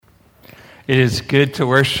It is good to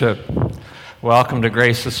worship. Welcome to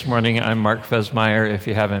Grace this morning. I'm Mark Fesmeyer, if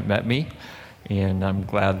you haven't met me, and I'm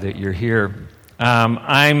glad that you're here.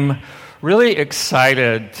 I'm really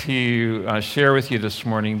excited to share with you this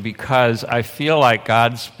morning because I feel like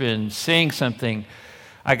God's been saying something.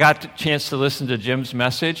 I got a chance to listen to Jim's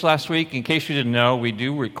message last week. In case you didn't know, we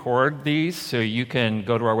do record these, so you can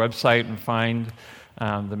go to our website and find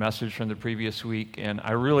the message from the previous week. And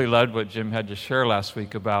I really loved what Jim had to share last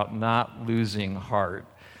week about not losing heart.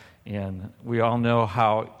 And we all know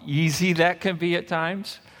how easy that can be at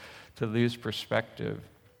times, to lose perspective.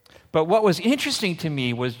 But what was interesting to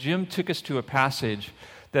me was Jim took us to a passage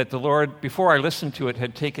that the Lord, before I listened to it,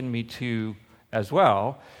 had taken me to as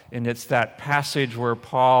well. And it's that passage where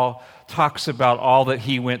Paul talks about all that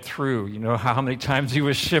he went through. You know, how many times he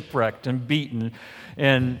was shipwrecked and beaten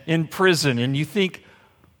and in prison. And you think,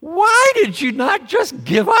 why did you not just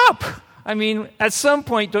give up? I mean, at some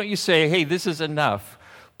point, don't you say, hey, this is enough?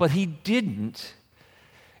 But he didn't.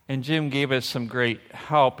 And Jim gave us some great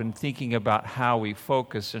help in thinking about how we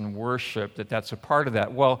focus and worship, that's a part of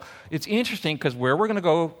that. Well, it's interesting because where we're going to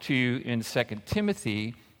go to in 2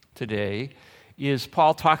 Timothy today is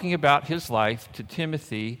Paul talking about his life to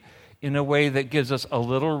Timothy in a way that gives us a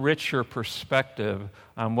little richer perspective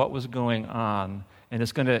on what was going on. And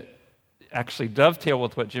it's going to actually dovetail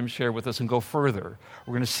with what Jim shared with us and go further.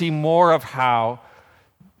 We're going to see more of how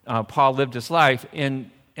Paul lived his life. And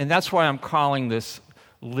that's why I'm calling this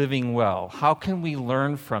living well. How can we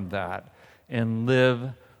learn from that and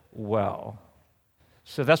live well?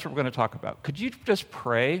 So that's what we're going to talk about. Could you just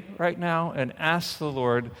pray right now and ask the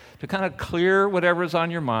Lord to kind of clear whatever's on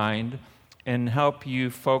your mind and help you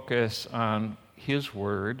focus on His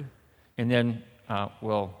Word, and then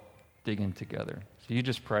we'll dig in together. So you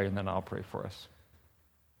just pray, and then I'll pray for us.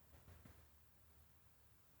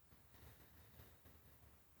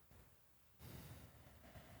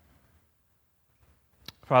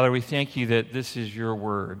 Father, we thank you that this is your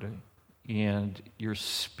word and your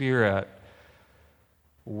Spirit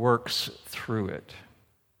works through it.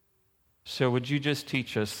 So would you just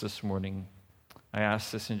teach us this morning? I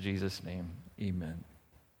ask this in Jesus' name. Amen.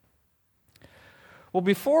 Well,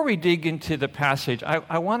 before we dig into the passage,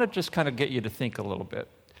 I want to just kind of get you to think a little bit.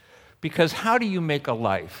 Because how do you make a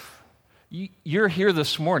life? You're here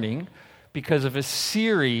this morning because of a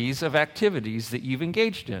series of activities that you've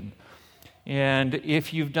engaged in. And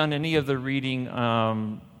if you've done any of the reading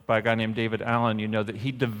by a guy named David Allen, you know that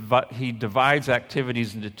he divides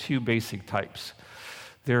activities into two basic types.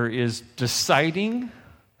 There is deciding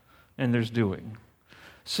and there's doing.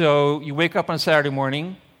 So you wake up on Saturday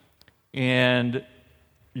morning and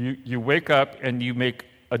you wake up and you make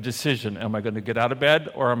a decision. Am I going to get out of bed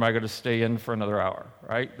or am I going to stay in for another hour,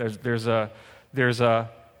 right? There's a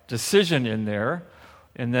decision in there,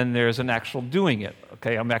 and then there's an actual doing it.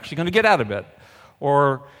 Okay, I'm actually going to get out of bed.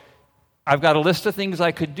 Or I've got a list of things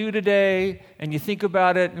I could do today, and you think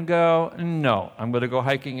about it and go, no, I'm going to go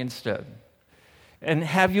hiking instead. And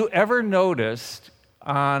have you ever noticed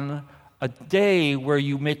on a day where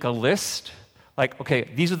you make a list, like, okay,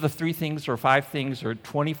 these are the 3 things or 5 things or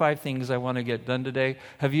 25 things I want to get done today.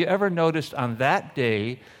 Have you ever noticed on that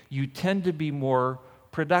day you tend to be more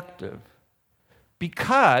productive?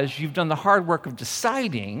 Because you've done the hard work of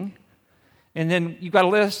deciding, and then you've got a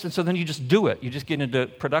list, and so then you just do it. You just get into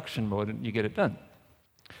production mode and you get it done.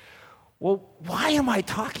 Well, why am I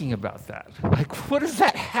talking about that? Like, what does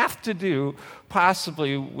that have to do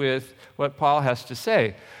possibly with what Paul has to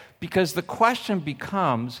say? Because the question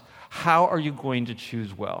becomes, how are you going to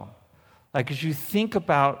choose well? Like, as you think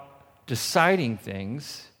about deciding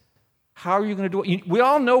things, how are you going to do it? We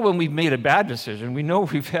all know when we've made a bad decision. We know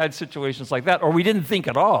we've had situations like that, or we didn't think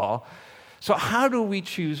at all. So how do we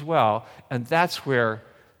choose well? And that's where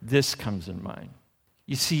this comes in mind.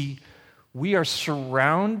 You see, we are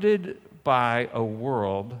surrounded by a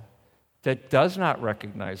world that does not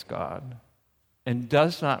recognize God and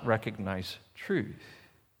does not recognize truth.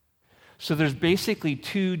 So there's basically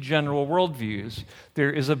 2 general worldviews.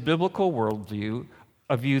 There is a biblical worldview,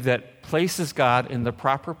 a view that places God in the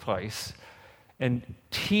proper place and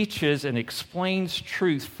teaches and explains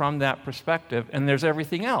truth from that perspective, and there's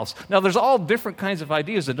everything else. Now, there's all different kinds of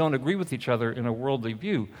ideas that don't agree with each other in a worldly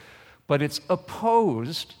view, but it's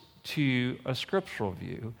opposed to a scriptural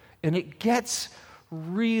view, and it gets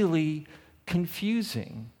really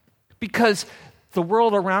confusing because the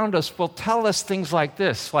world around us will tell us things like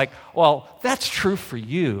this, like, well, that's true for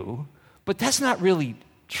you, but that's not really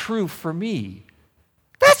true for me.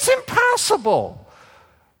 That's impossible.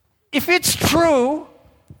 If it's true,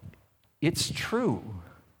 it's true.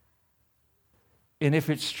 And if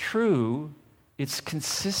it's true, it's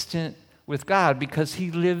consistent with God because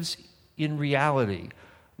he lives in reality,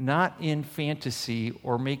 not in fantasy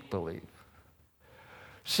or make-believe.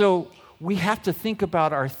 So we have to think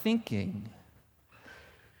about our thinking,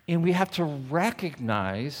 and we have to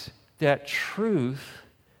recognize that truth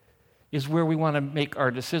is where we want to make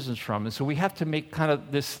our decisions from. And so we have to make kind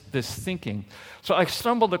of this thinking. So I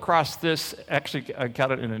stumbled across this, actually I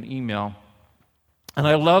got it in an email, and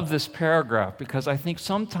I love this paragraph because I think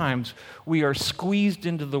sometimes we are squeezed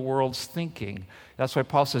into the world's thinking. That's why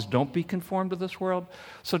Paul says, don't be conformed to this world.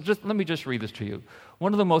 So let me just read this to you.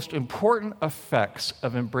 One of the most important effects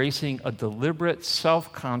of embracing a deliberate,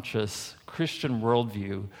 self-conscious Christian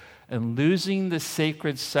worldview and losing the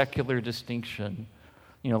sacred secular distinction,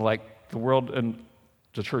 like the world and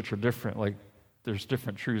the church are different, like there's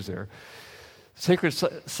different truths there. Sacred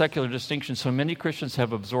secular distinction so many Christians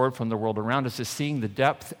have absorbed from the world around us is seeing the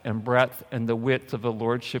depth and breadth and the width of the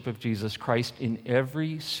lordship of Jesus Christ in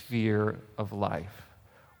every sphere of life.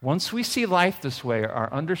 Once we see life this way,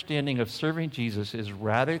 our understanding of serving Jesus is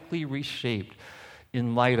radically reshaped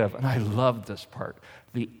in light of, and I love this part,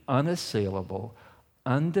 the unassailable,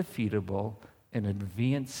 undefeatable, and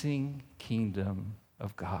advancing kingdom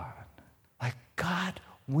of God. Like God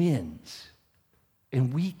wins,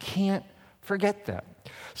 and we can't forget that.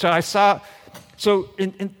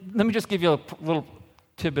 And let me just give you a little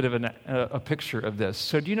tidbit of a picture of this.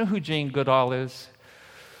 So do you know who Jane Goodall is?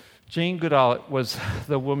 Jane Goodall was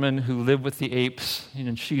the woman who lived with the apes,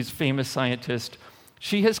 and she's a famous scientist.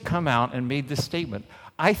 She has come out and made this statement: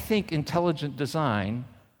 I think intelligent design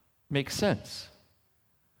makes sense.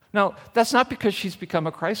 Now, that's not because she's become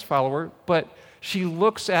a Christ follower, but she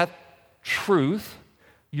looks at truth.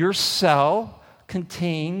 Your cell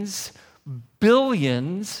contains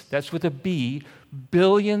billions, that's with a B,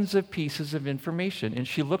 billions of pieces of information. And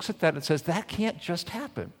she looks at that and says, that can't just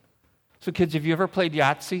happen. So kids, have you ever played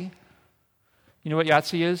Yahtzee? You know what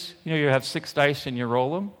Yahtzee is? You have 6 dice and you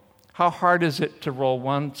roll them. How hard is it to roll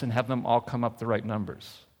once and have them all come up the right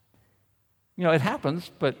numbers? It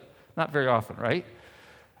happens, but not very often, right?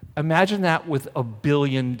 Imagine that with a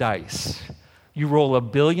billion dice. You roll a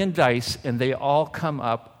billion dice and they all come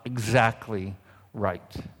up exactly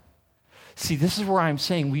right. See, this is where I'm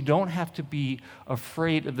saying we don't have to be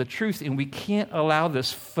afraid of the truth, and we can't allow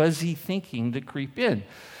this fuzzy thinking to creep in.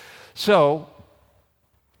 So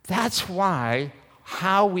that's why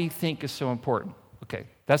how we think is so important. Okay,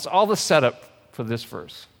 that's all the setup for this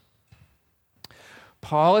verse.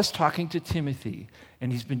 Paul is talking to Timothy,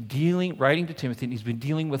 and he's been writing to Timothy, and he's been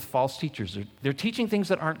dealing with false teachers. They're teaching things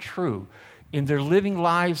that aren't true, and they're living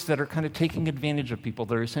lives that are kind of taking advantage of people.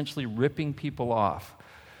 They're essentially ripping people off.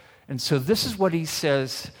 And so this is what he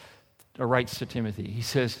says, or writes to Timothy. He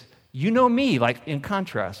says, you know me, like in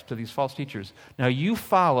contrast to these false teachers. Now you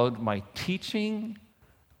followed my teaching,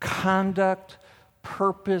 conduct,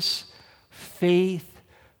 purpose, faith,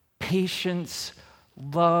 patience,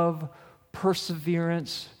 love,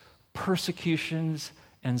 perseverance, persecutions,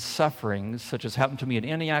 and sufferings, such as happened to me in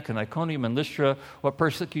Antioch and Iconium and Lystra, what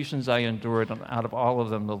persecutions I endured, and out of all of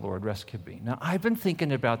them the Lord rescued me. Now I've been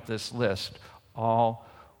thinking about this list all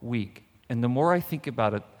week. And the more I think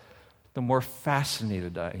about it, the more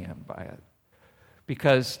fascinated I am by it.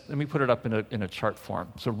 Because, let me put it up in a chart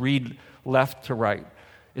form. So read left to right.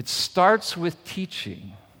 It starts with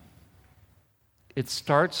teaching. It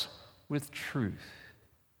starts with truth.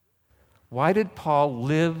 Why did Paul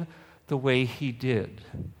live the way he did?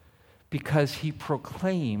 Because he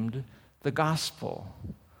proclaimed the gospel.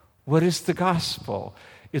 What is the gospel?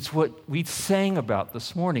 It's what we sang about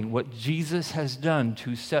this morning, what Jesus has done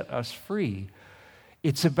to set us free.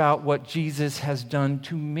 It's about what Jesus has done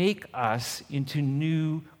to make us into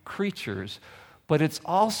new creatures. But it's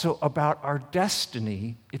also about our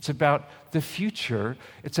destiny. It's about the future.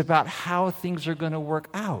 It's about how things are going to work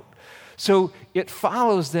out. So it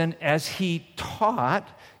follows then, as he taught,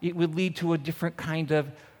 it would lead to a different kind of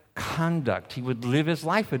conduct. He would live his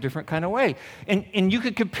life a different kind of way. And you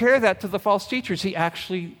could compare that to the false teachers. He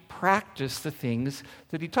actually practiced the things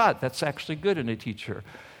that he taught. That's actually good in a teacher.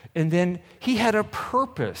 And then he had a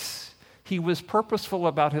purpose. He was purposeful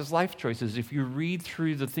about his life choices. If you read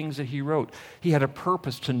through the things that he wrote, he had a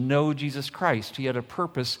purpose to know Jesus Christ. He had a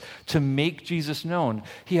purpose to make Jesus known.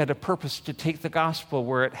 He had a purpose to take the gospel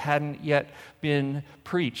where it hadn't yet been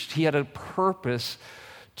preached. He had a purpose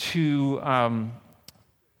to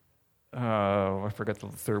I forgot the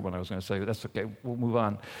third one I was going to say, but that's okay. We'll move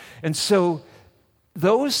on. And so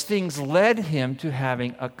those things led him to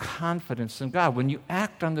having a confidence in God. When you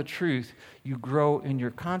act on the truth, you grow in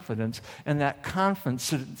your confidence, and that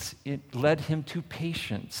confidence, it led him to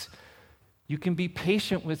patience. You can be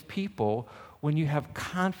patient with people when you have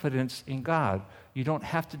confidence in God. You don't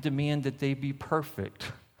have to demand that they be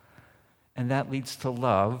perfect. And that leads to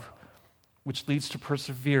love, which leads to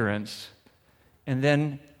perseverance, and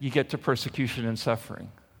then you get to persecution and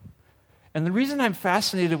suffering. And the reason I'm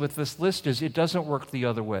fascinated with this list is it doesn't work the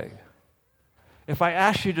other way. If I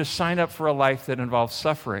asked you to sign up for a life that involves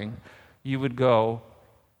suffering, you would go,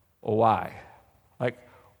 oh, why? Like,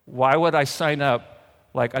 why would I sign up?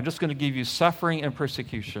 Like, I'm just going to give you suffering and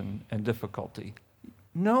persecution and difficulty.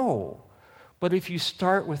 No. But if you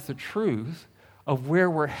start with the truth of where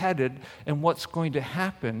we're headed and what's going to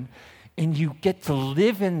happen, and you get to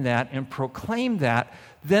live in that and proclaim that,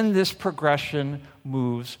 then this progression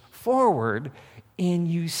moves forward and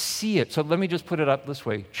you see it. So let me just put it up this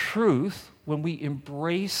way. Truth, when we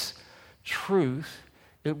embrace truth,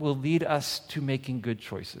 it will lead us to making good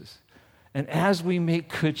choices. And as we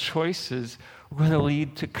make good choices, we're going to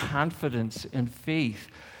lead to confidence and faith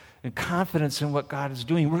and confidence in what God is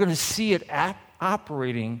doing. We're going to see it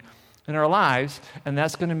operating in our lives, and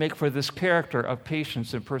that's going to make for this character of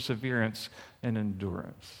patience and perseverance and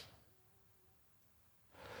endurance.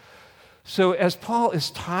 So as Paul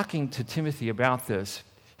is talking to Timothy about this,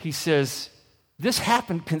 he says, this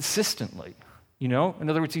happened consistently. You know, in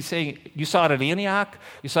other words, he's saying, you saw it at Antioch,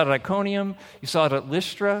 you saw it at Iconium, you saw it at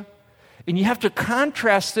Lystra. And you have to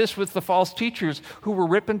contrast this with the false teachers who were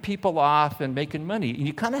ripping people off and making money. And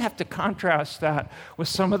you kind of have to contrast that with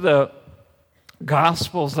some of the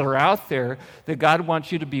gospels that are out there that God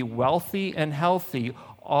wants you to be wealthy and healthy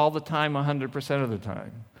all the time, 100% of the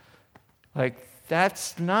time. Like,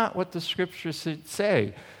 that's not what the scriptures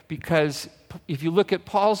say. Because if you look at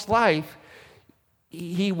Paul's life,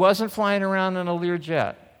 he wasn't flying around in a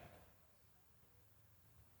Learjet.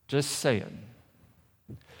 Just saying.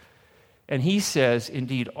 And he says,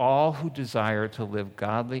 indeed, all who desire to live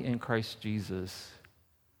godly in Christ Jesus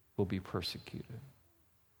will be persecuted.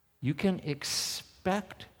 You can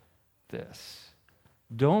expect this.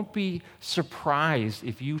 Don't be surprised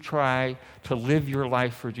if you try to live your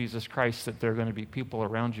life for Jesus Christ that there are going to be people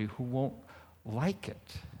around you who won't like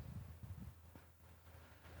it.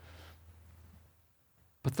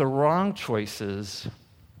 But the wrong choices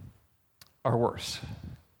are worse.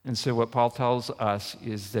 And so what Paul tells us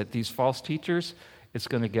is that these false teachers, it's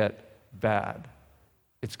going to get bad.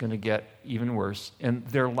 It's going to get even worse. And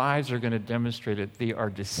their lives are going to demonstrate it. They are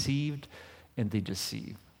deceived and they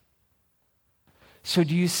deceive. So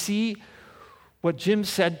do you see what Jim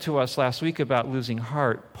said to us last week about losing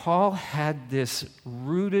heart? Paul had this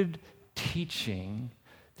rooted teaching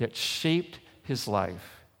that shaped his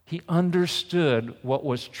life. He understood what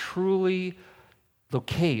was truly the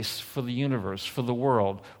case for the universe, for the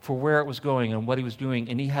world, for where it was going and what he was doing.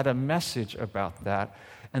 And he had a message about that.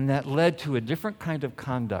 And that led to a different kind of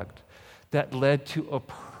conduct. That led to a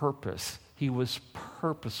purpose. He was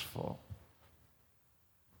purposeful.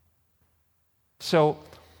 So,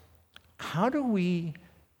 what do we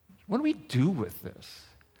do with this?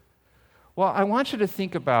 Well, I want you to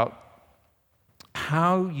think about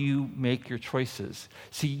how you make your choices.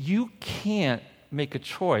 See, you can't make a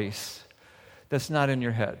choice that's not in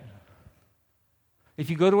your head. If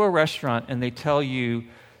you go to a restaurant and they tell you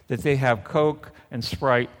that they have Coke and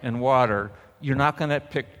Sprite and water, you're not going to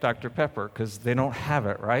pick Dr. Pepper because they don't have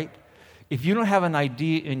it, right? If you don't have an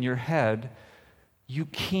idea in your head, you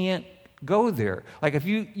can't go there. Like if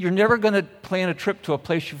you're never going to plan a trip to a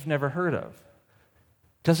place you've never heard of.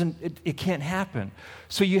 It can't happen.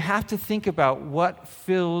 So you have to think about what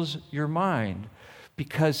fills your mind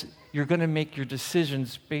because you're going to make your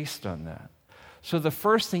decisions based on that. So the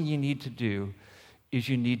first thing you need to do is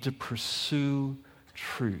you need to pursue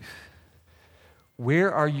truth.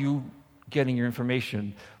 Where are you getting your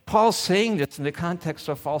information? Paul's saying this in the context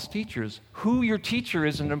of false teachers. Who your teacher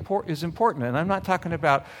is important. And I'm not talking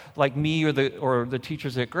about like me or the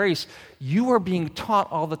teachers at Grace. You are being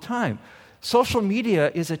taught all the time. Social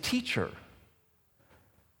media is a teacher.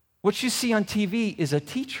 What you see on TV is a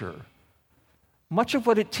teacher. Much of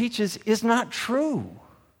what it teaches is not true.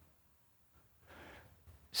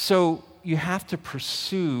 So you have to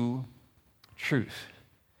pursue truth.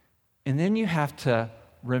 And then you have to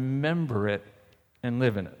remember it and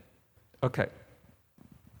live in it. Okay.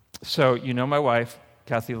 So you know my wife,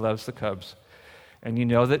 Kathy, loves the Cubs. And you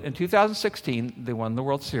know that in 2016, they won the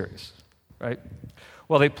World Series, right?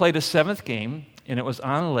 Well, they played a seventh game, and it was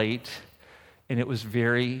on late, and it was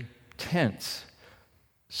very tense.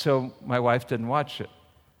 So my wife didn't watch it.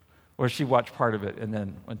 Or she watched part of it and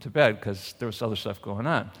then went to bed because there was other stuff going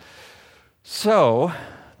on. So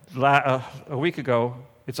a week ago,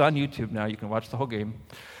 it's on YouTube now. You can watch the whole game.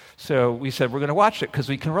 So we said we're going to watch it because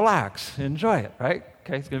we can relax and enjoy it, right?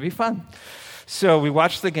 Okay, it's going to be fun. So we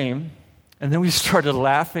watched the game, and then we started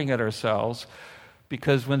laughing at ourselves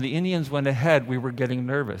because when the Indians went ahead, we were getting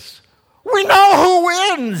nervous. We know who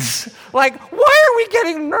wins! Like, why are we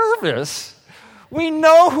getting nervous? We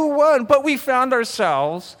know who won, but we found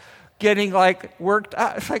ourselves getting worked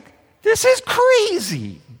out. It's like, this is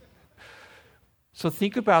crazy. So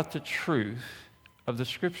think about the truth of the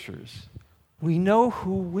scriptures. We know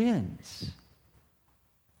who wins.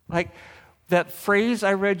 Like that phrase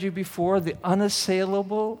I read you before, the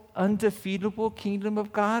unassailable, undefeatable kingdom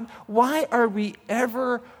of God. Why are we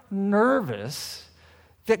ever nervous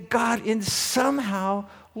that God is somehow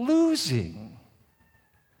losing?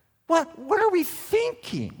 What are we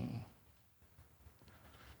thinking?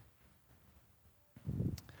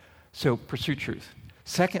 So pursue truth.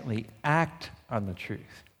 Secondly, act on the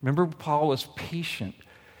truth. Remember, Paul was patient.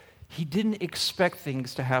 He didn't expect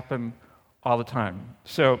things to happen all the time.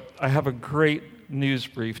 So I have a great news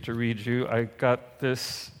brief to read you. I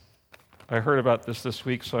heard about this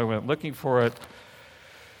week, so I went looking for it.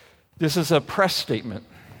 This is a press statement.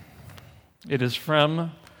 It is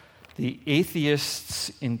from the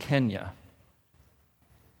atheists in Kenya.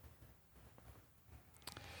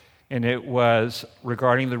 And it was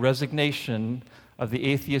regarding the resignation of the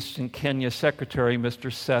atheists in Kenya secretary,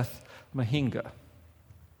 Mr. Seth Mahinga.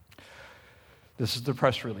 This is the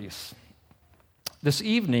press release. This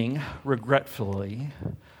evening, regretfully,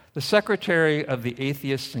 the secretary of the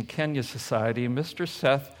Atheists in Kenya Society, Mr.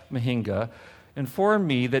 Seth Mahinga, informed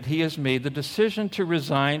me that he has made the decision to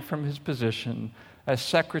resign from his position as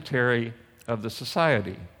secretary of the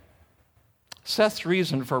society. Seth's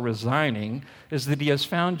reason for resigning is that he has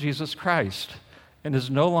found Jesus Christ and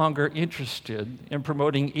is no longer interested in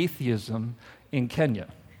promoting atheism in Kenya.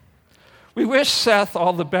 We wish Seth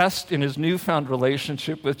all the best in his newfound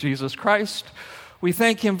relationship with Jesus Christ. We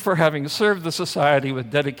thank him for having served the society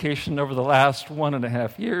with dedication over the last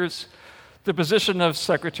 1.5 years. The position of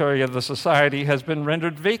Secretary of the Society has been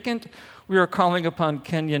rendered vacant. We are calling upon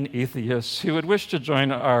Kenyan atheists who would wish to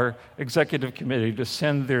join our executive committee to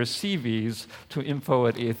send their CVs to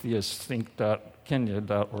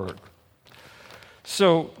info@atheiststhink.kenya.org.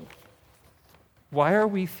 So, why are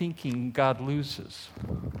we thinking God loses?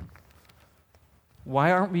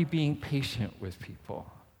 Why aren't we being patient with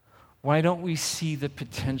people? Why don't we see the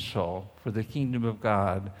potential for the kingdom of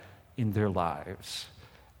God in their lives?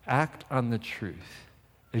 Act on the truth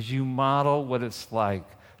as you model what it's like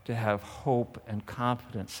to have hope and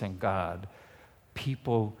confidence in God.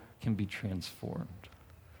 People can be transformed.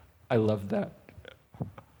 I love that.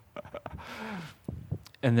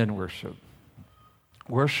 And then worship.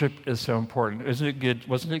 Worship is so important. Isn't it good?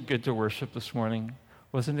 Wasn't it good to worship this morning?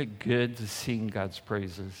 Wasn't it good to sing God's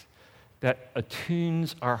praises? That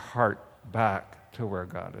attunes our heart back to where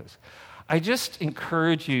God is. I just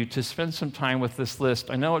encourage you to spend some time with this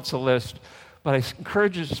list. I know it's a list, but I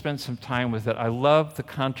encourage you to spend some time with it. I love the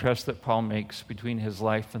contrast that Paul makes between his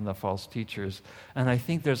life and the false teachers. And I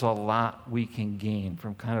think there's a lot we can gain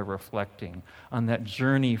from kind of reflecting on that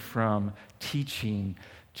journey from teaching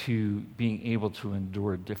to being able to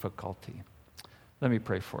endure difficulty. Let me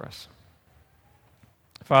pray for us.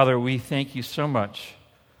 Father, we thank you so much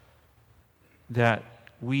that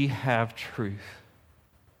we have truth.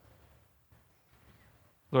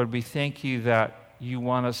 Lord, we thank you that you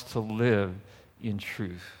want us to live in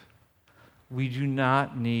truth. We do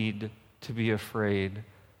not need to be afraid,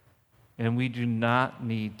 and we do not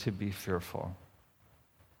need to be fearful.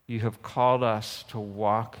 You have called us to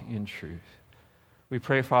walk in truth. We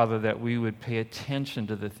pray, Father, that we would pay attention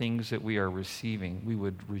to the things that we are receiving. We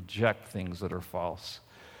would reject things that are false,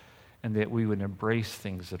 and that we would embrace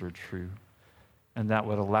things that are true. And that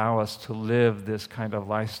would allow us to live this kind of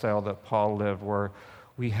lifestyle that Paul lived, where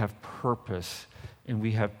we have purpose, and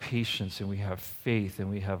we have patience, and we have faith, and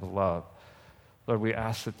we have love. Lord, we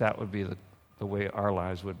ask that that would be the way our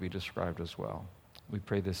lives would be described as well. We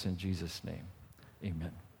pray this in Jesus' name.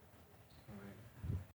 Amen.